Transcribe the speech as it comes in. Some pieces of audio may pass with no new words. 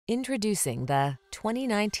Introducing the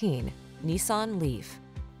 2019 Nissan Leaf.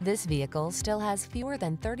 This vehicle still has fewer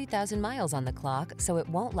than 30,000 miles on the clock, so it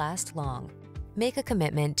won't last long. Make a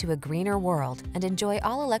commitment to a greener world and enjoy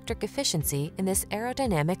all-electric efficiency in this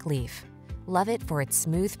aerodynamic Leaf. Love it for its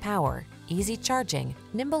smooth power, easy charging,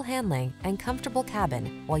 nimble handling, and comfortable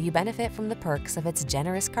cabin, while you benefit from the perks of its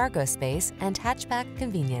generous cargo space and hatchback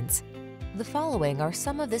convenience. The following are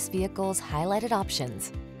some of this vehicle's highlighted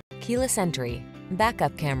options: keyless entry,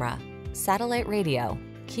 backup camera, satellite radio,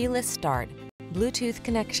 keyless start, Bluetooth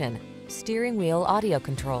connection, steering wheel audio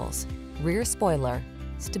controls, rear spoiler,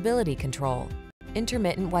 stability control,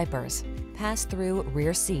 intermittent wipers, pass-through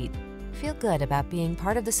rear seat. Feel good about being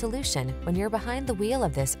part of the solution when you're behind the wheel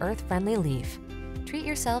of this earth-friendly Leaf. Treat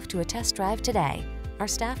yourself to a test drive today. Our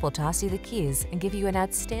staff will toss you the keys and give you an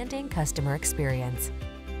outstanding customer experience.